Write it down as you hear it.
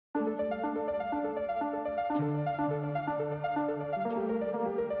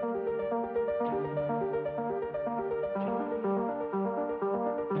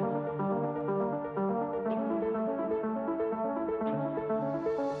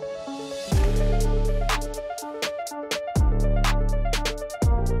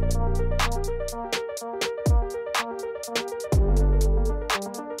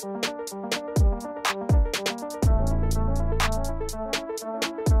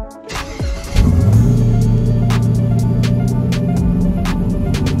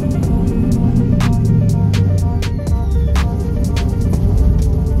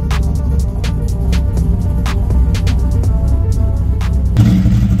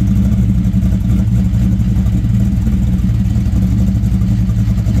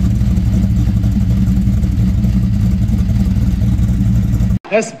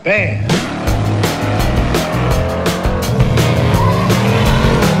That's bad.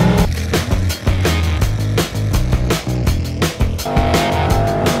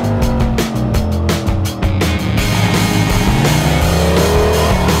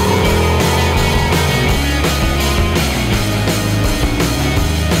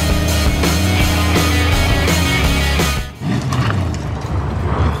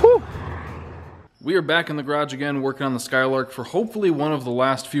 We are back in the garage again, working on the Skylark for hopefully one of the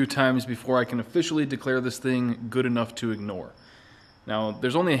last few times before I can officially declare this thing good enough to ignore. Now,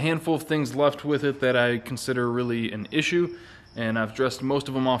 there's only a handful of things left with it that I consider really an issue, and I've addressed most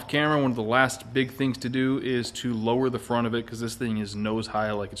of them off camera. One of the last big things to do is to lower the front of it, because this thing is nose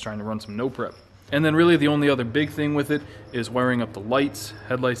high like it's trying to run some no prep. And then really the only other big thing with it is wiring up the lights,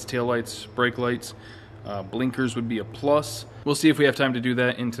 headlights, taillights, brake lights. Blinkers would be a plus. We'll see if we have time to do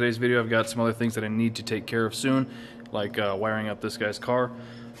that in today's video. I've got some other things that I need to take care of soon, like wiring up this guy's car.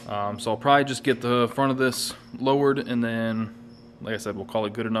 So I'll probably just get the front of this lowered, and then, like I said, we'll call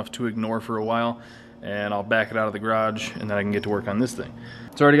it good enough to ignore for a while, and I'll back it out of the garage, and then I can get to work on this thing.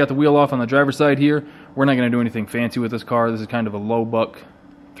 So I already got the wheel off on the driver's side here. We're not going to do anything fancy with this car. This is kind of a low buck,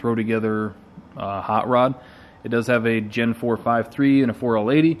 throw together hot rod. It does have a Gen 4 5.3 and a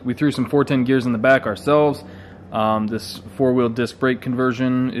 4L80. We threw some 410 gears in the back ourselves. This four-wheel disc brake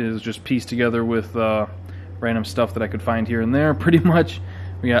conversion is just pieced together with random stuff that I could find here and there, pretty much.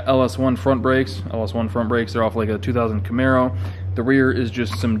 We got LS1 front brakes. LS1 front brakes, they're off like a 2000 Camaro. The rear is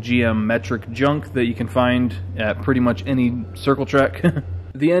just some GM metric junk that you can find at pretty much any circle track.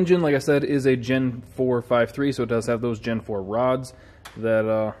 The engine, like I said, is a Gen 4 5.3, so it does have those Gen 4 rods that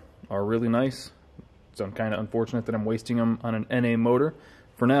are really nice. So I'm kind of unfortunate that I'm wasting them on an NA motor.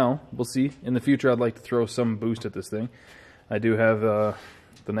 For now, we'll see. In the future, I'd like to throw some boost at this thing. I do have the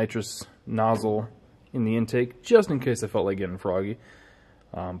nitrous nozzle in the intake, just in case I felt like getting froggy.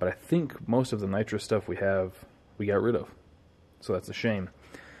 But I think most of the nitrous stuff we got rid of. So that's a shame.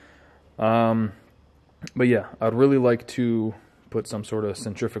 But yeah, I'd really like to put some sort of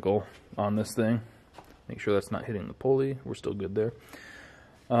centrifugal on this thing. Make sure that's not hitting the pulley. We're still good there.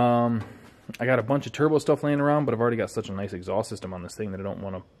 I got a bunch of turbo stuff laying around, but I've already got such a nice exhaust system on this thing that I don't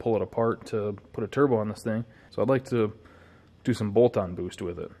want to pull it apart to put a turbo on this thing. So I'd like to do some bolt-on boost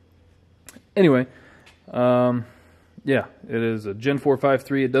with it. Anyway, yeah, it is a Gen 4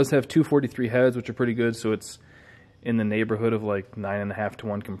 5.3. It does have 243 heads, which are pretty good, so it's in the neighborhood of like 9.5 to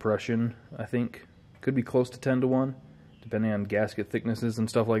 1 compression, I think. Could be close to 10 to 1, depending on gasket thicknesses and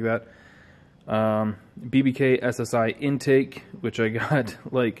stuff like that. BBK SSI intake, which I got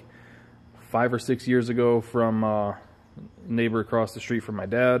like 5 or 6 years ago from a neighbor across the street from my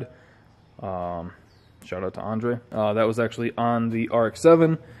dad. Shout out to Andre. That was actually on the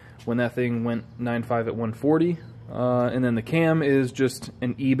RX-7 when that thing went 9.5 at 140. And then the cam is just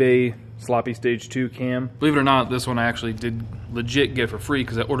an eBay sloppy stage 2 cam. Believe it or not, this one I actually did legit get for free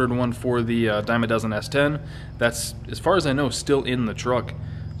because I ordered one for the Dime a Dozen S10. That's, as far as I know, still in the truck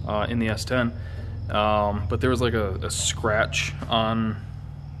in the S10. But there was like a scratch on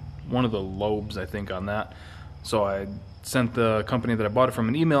one of the lobes, I think, on that. So I sent the company that I bought it from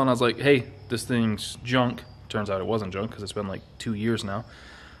an email, and I was like, hey, this thing's junk. Turns out it wasn't junk because it's been like 2 years now.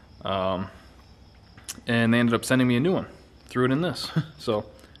 And they ended up sending me a new one. Threw it in this. So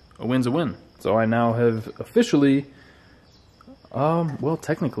a win's a win. So I now have officially, well,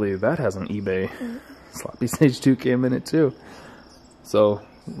 technically that has an eBay sloppy stage 2 cam in it too. So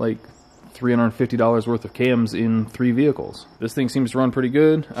like $350 worth of cams in 3 vehicles. This thing seems to run pretty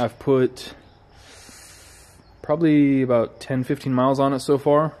good. I've put probably about 10-15 miles on it so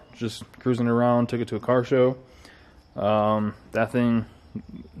far. Just cruising around, took it to a car show. That thing,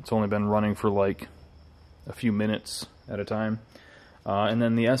 it's only been running for like a few minutes at a time. And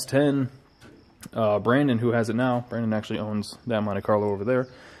then the S10, Brandon, who has it now, Brandon actually owns that Monte Carlo over there.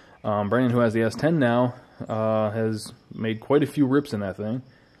 Brandon, who has the S10 now, has made quite a few rips in that thing.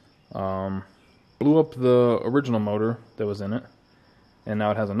 Blew up the original motor that was in it, and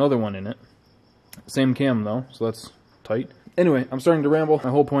now it has another one in it. Same cam though, so that's tight. Anyway, I'm starting to ramble. My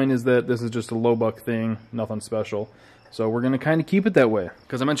whole point is that this is just a low buck thing, nothing special. So we're going to kind of keep it that way.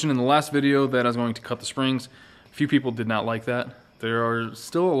 Because I mentioned in the last video that I was going to cut the springs. A few people did not like that. There are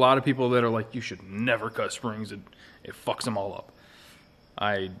still a lot of people that are like, you should never cut springs, it fucks them all up.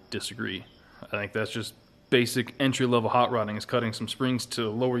 I disagree. I think that's just basic entry-level hot rodding, is cutting some springs to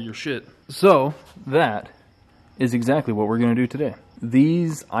lower your shit. So that is exactly what we're going to do today.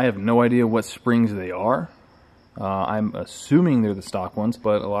 These, I have no idea what springs they are. I'm assuming they're the stock ones,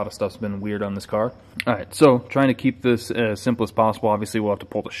 but a lot of stuff's been weird on this car. Alright, so trying to keep this as simple as possible. Obviously we'll have to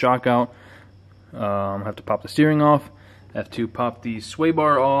pull the shock out, have to pop the steering off, have to pop the sway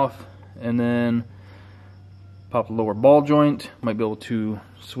bar off and then pop the lower ball joint. Might be able to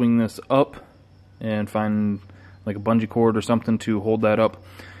swing this up and find like a bungee cord or something to hold that up,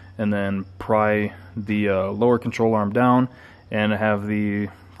 and then pry the lower control arm down and have the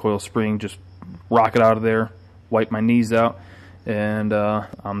coil spring just rocket out of there, wipe my knees out, and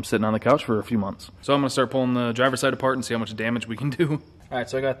I'm sitting on the couch for a few months. So I'm going to start pulling the driver's side apart and see how much damage we can do. Alright,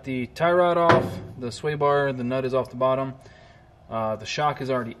 so I got the tie rod off, the sway bar, the nut is off the bottom, the shock is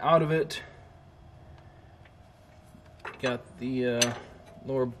already out of it. Got the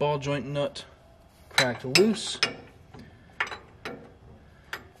lower ball joint nut cracked loose.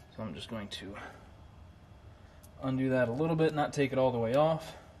 So I'm just going to undo that a little bit, not take it all the way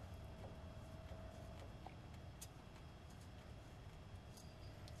off.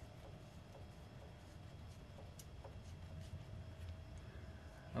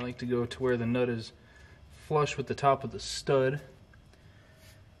 I like to go to where the nut is flush with the top of the stud.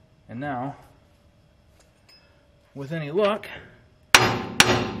 And now, with any luck,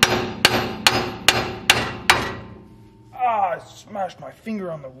 I smashed my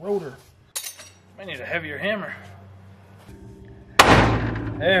finger on the rotor. I need a heavier hammer.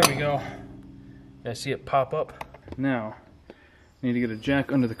 There we go. I see it pop up. Now, I need to get a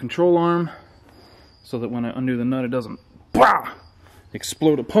jack under the control arm so that when I undo the nut it doesn't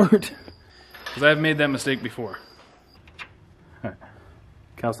explode apart. Because I've made that mistake before. Alright,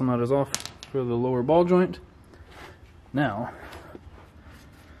 castle nut is off for the lower ball joint. Now,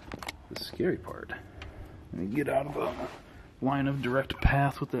 the scary part. Let me get out of the line of direct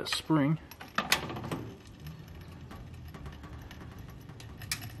path with that spring.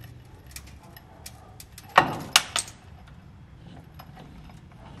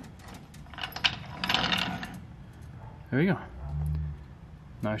 There you go.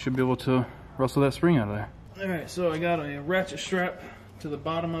 Now I should be able to rustle that spring out of there. Alright, so I got a ratchet strap to the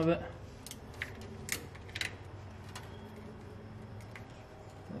bottom of it.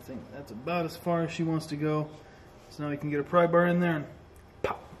 I think that's about as far as she wants to go. So now I can get a pry bar in there and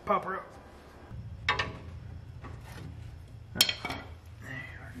pop her up.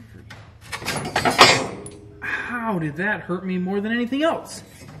 How did that hurt me more than anything else?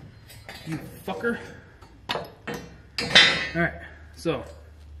 You fucker. Alright, so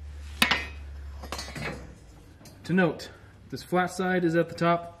to note, this flat side is at the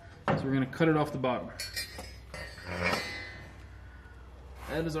top, so we're going to cut it off the bottom.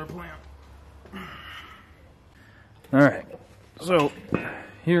 That is our plan. Alright, so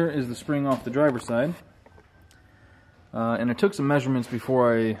here is the spring off the driver's side. And I took some measurements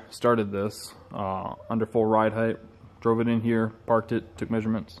before I started this, under full ride height. Drove it in here, parked it, took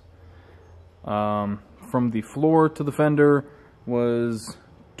measurements. From the floor to the fender was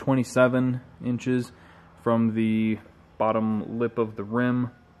 27 inches. From the bottom lip of the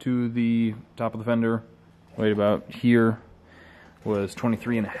rim to the top of the fender, right about here, was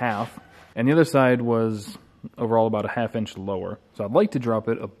 23.5. And the other side was overall about a ½ inch lower. So I'd like to drop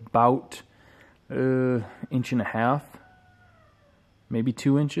it about an inch and a half, maybe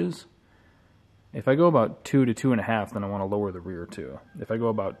 2 inches. If I go about 2 to 2.5, then I want to lower the rear too. If I go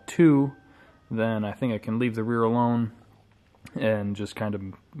about 2, then I think I can leave the rear alone and just kind of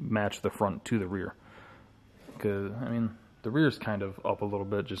match the front to the rear. Because, I mean, the rear is kind of up a little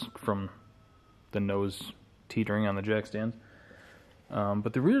bit just from the nose teetering on the jack stands.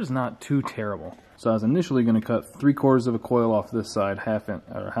 But the rear is not too terrible. So I was initially going to cut 3/4 of a coil off this side, half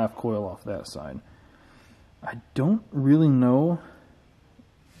coil off that side. I don't really know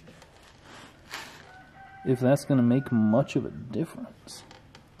if that's going to make much of a difference.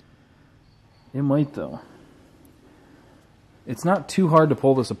 It might though. It's not too hard to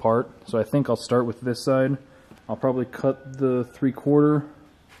pull this apart, so I think I'll start with this side. I'll probably cut the 3/4,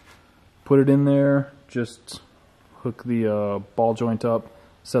 put it in there, just hook the ball joint up,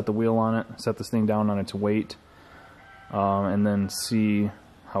 set the wheel on it, set this thing down on its weight, and then see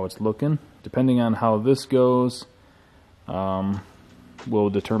how it's looking. Depending on how this goes, will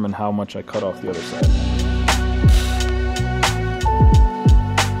determine how much I cut off the other side.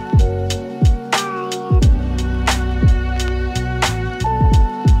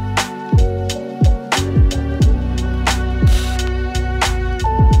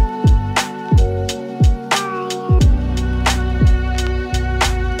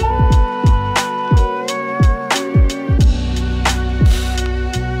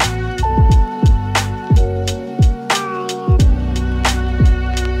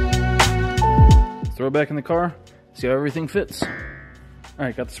 Throw it back in the car, see how everything fits.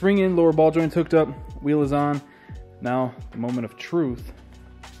 Alright, got the spring in, lower ball joint hooked up, wheel is on. Now, the moment of truth.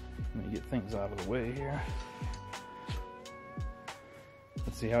 Let me get things out of the way here.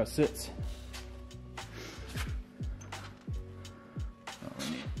 Let's see how it sits. Let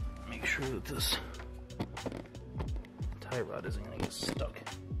me make sure that this tie rod isn't going to get stuck.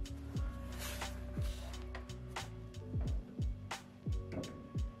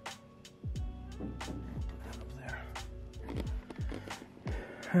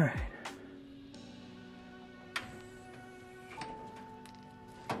 All right.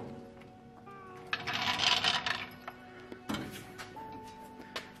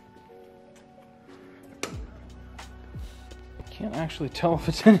 Can't actually tell if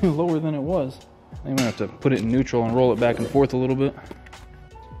it's any lower than it was. I'm gonna have to put it in neutral and roll it back and forth a little bit.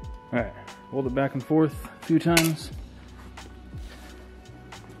 All right, rolled it back and forth a few times.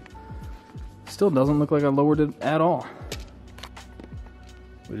 Still doesn't look like I lowered it at all,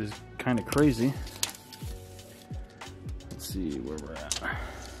 which is kind of crazy. Let's see where we're at.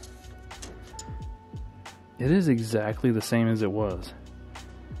 It is exactly the same as it was.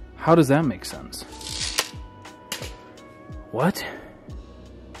 How does that make sense? What?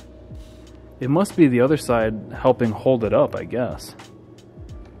 It must be the other side helping hold it up, I guess.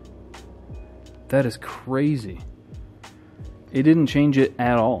 That is crazy. It didn't change it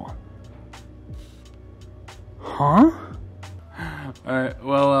at all. Huh? Alright,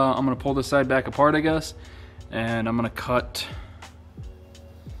 well, I'm going to pull this side back apart, I guess. And I'm going to cut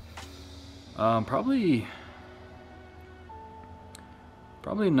probably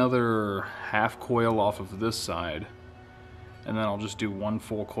another half coil off of this side. And then I'll just do one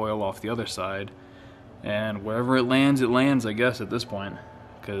full coil off the other side. And wherever it lands, I guess, at this point.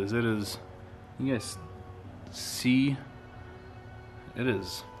 Because it is, you guys see, it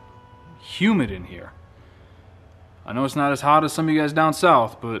is humid in here. I know it's not as hot as some of you guys down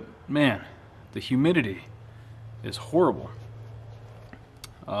south, but man, the humidity is horrible.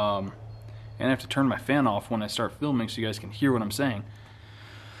 And I have to turn my fan off when I start filming so you guys can hear what I'm saying.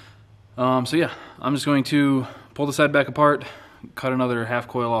 So yeah, I'm just going to pull the side back apart, cut another half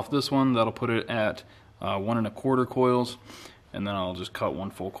coil off this one. That'll put it at 1 1/4 coils, and then I'll just cut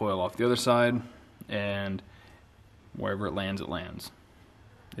one full coil off the other side, and wherever it lands, it lands.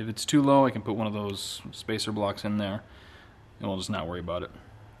 If it's too low, I can put one of those spacer blocks in there, and we'll just not worry about it.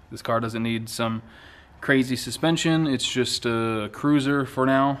 This car doesn't need some crazy suspension. It's just a cruiser for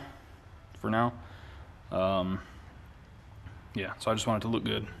now. Yeah, so I just want it to look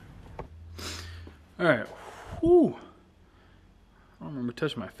good. Alright, whew. I don't remember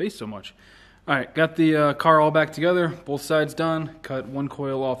touching my face so much. Alright, got the car all back together, both sides done. Cut one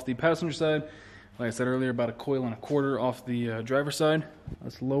coil off the passenger side. Like I said earlier, about 1 1/4 off the driver's side.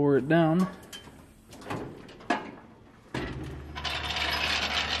 Let's lower it down.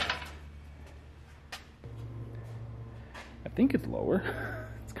 I think it's lower.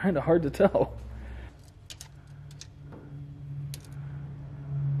 It's kind of hard to tell.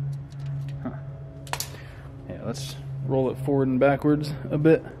 Let's roll it forward and backwards a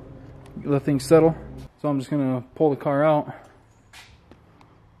bit, let things settle. So I'm just gonna pull the car out.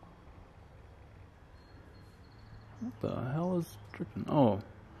 What the hell is dripping? Oh,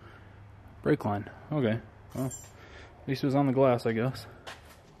 brake line. Okay, well, at least it was on the glass, I guess.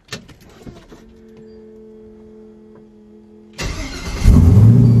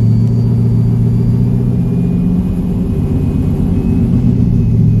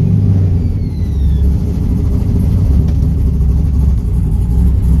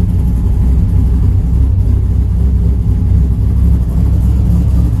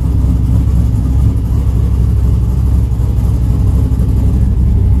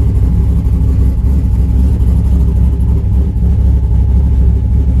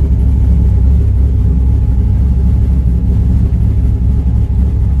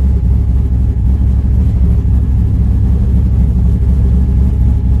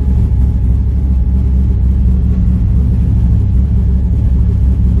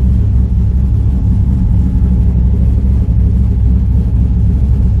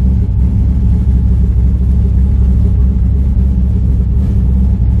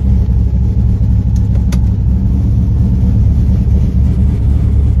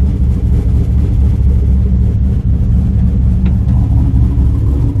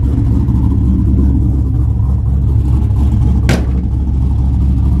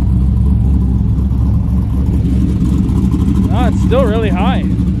 Still really high.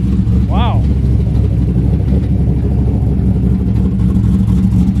 Wow.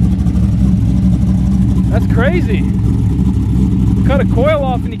 That's crazy. You cut a coil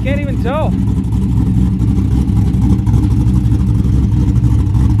off and you can't even tell.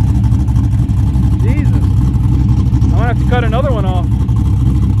 Jesus. I'm gonna have to cut another one off.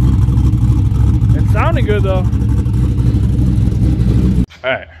 It sounded good though.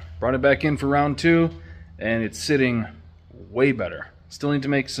 Alright, brought it back in for round 2, and it's sitting way better. Still need to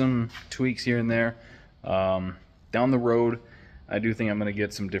make some tweaks here and there. Down the road, I do think I'm going to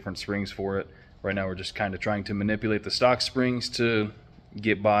get some different springs for it. Right now we're just kind of trying to manipulate the stock springs to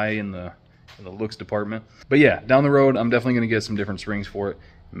get by in the looks department. But yeah, down the road I'm definitely going to get some different springs for it.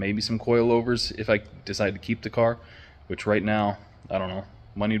 Maybe some coilovers if I decide to keep the car, which right now, I don't know.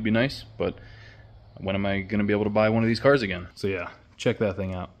 Money would be nice, but when am I going to be able to buy one of these cars again? So yeah, check that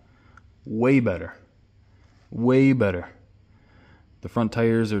thing out. Way better. Way better. The front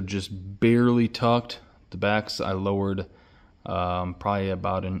tires are just barely tucked. The backs I lowered probably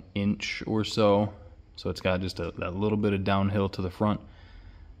about an inch or so. So it's got just a little bit of downhill to the front.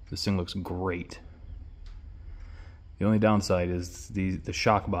 This thing looks great. The only downside is the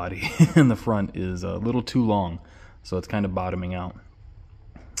shock body in the front is a little too long. So it's kind of bottoming out.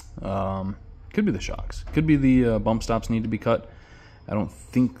 Could be the shocks. Could be the bump stops need to be cut. I don't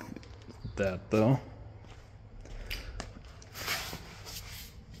think that though.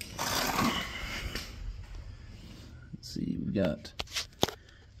 Let's see, we got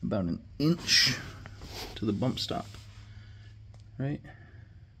about an inch to the bump stop, right?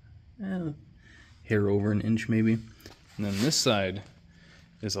 Hair over an inch maybe. And then this side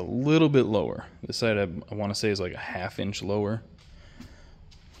is a little bit lower. This side I want to say is like a ½ inch lower,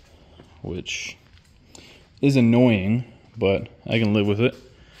 which is annoying, but I can live with it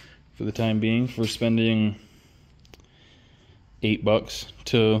for the time being. For spending $8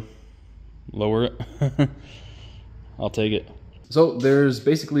 to lower it, I'll take it. So there's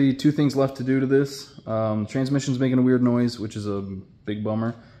basically 2 things left to do to this. Transmission's making a weird noise, which is a big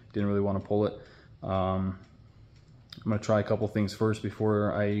bummer. Didn't really want to pull it. I'm going to try a couple things first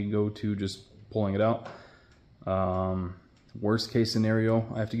before I go to just pulling it out. Worst case scenario,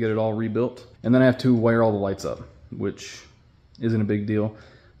 I have to get it all rebuilt. And then I have to wire all the lights up, which isn't a big deal.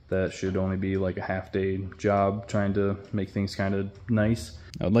 That should only be like a half-day job trying to make things kind of nice.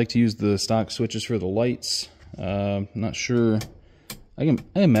 I would like to use the stock switches for the lights. Not sure. I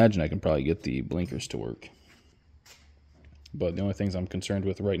imagine I can probably get the blinkers to work. But the only things I'm concerned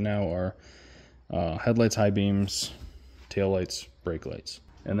with right now are headlights, high beams, tail lights, brake lights.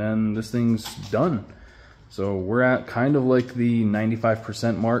 And then this thing's done. So we're at kind of like the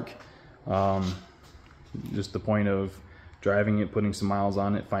 95% mark. Just the point of driving it, putting some miles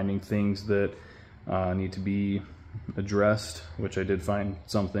on it, finding things that need to be addressed, which I did find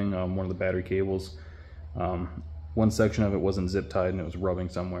something. One of the battery cables, one section of it wasn't zip tied and it was rubbing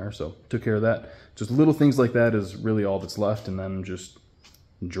somewhere, so took care of that. Just little things like that is really all that's left, and then just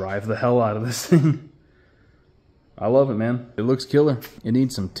drive the hell out of this thing. I love it, man. It looks killer. It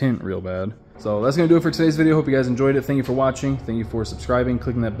needs some tint real bad. So that's going to do it for today's video. Hope you guys enjoyed it. Thank you for watching. Thank you for subscribing,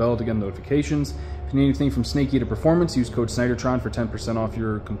 clicking that bell to get notifications. If you need anything from Snake Eater Performance, use code SNYDERTRON for 10% off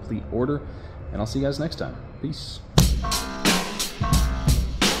your complete order. And I'll see you guys next time. Peace.